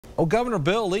Well, Governor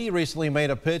Bill Lee recently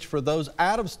made a pitch for those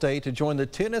out of state to join the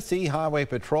Tennessee Highway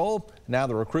Patrol. Now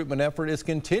the recruitment effort is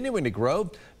continuing to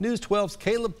grow. News 12's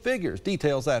Caleb Figures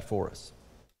details that for us.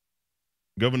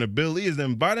 Governor Bill Lee is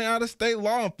inviting out-of-state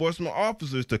law enforcement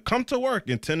officers to come to work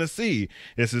in Tennessee.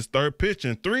 It's his third pitch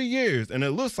in 3 years, and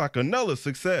it looks like another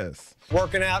success.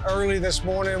 Working out early this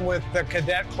morning with the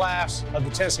cadet class of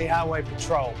the Tennessee Highway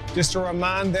Patrol, just to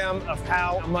remind them of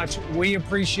how much we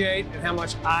appreciate and how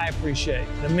much I appreciate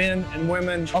the men and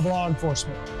women of law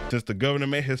enforcement. Since the governor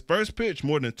made his first pitch,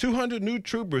 more than 200 new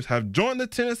troopers have joined the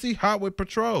Tennessee Highway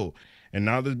Patrol. And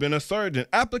now there's been a surge in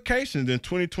applications in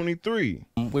 2023.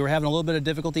 We were having a little bit of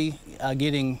difficulty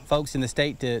getting folks in the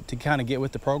state to kind of get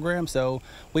with the program, so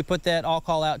we put that all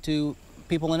call out to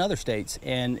people in other states,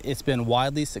 and it's been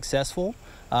widely successful.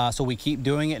 So we keep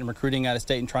doing it and recruiting out of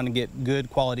state and trying to get good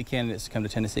quality candidates to come to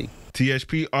Tennessee.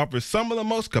 THP offers some of the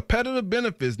most competitive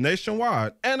benefits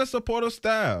nationwide and a supportive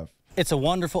staff. It's a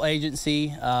wonderful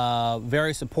agency,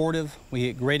 very supportive. We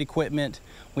get great equipment.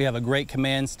 We have a great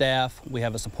command staff. We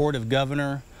have a supportive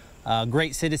governor,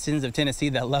 great citizens of Tennessee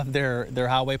that love their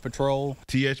highway patrol.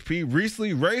 THP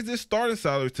recently raised its starting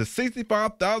salary to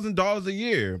 $65,000 a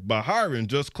year, but hiring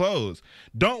just closed.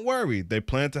 Don't worry, they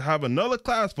plan to have another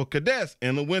class for cadets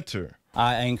in the winter.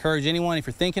 I encourage anyone, if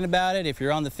you're thinking about it, if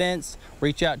you're on the fence,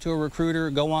 reach out to a recruiter,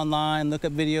 go online, look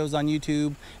up videos on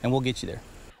YouTube, and we'll get you there.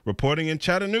 Reporting in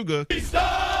Chattanooga, We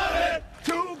started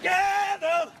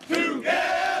together.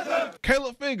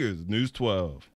 Caleb Figures, News 12.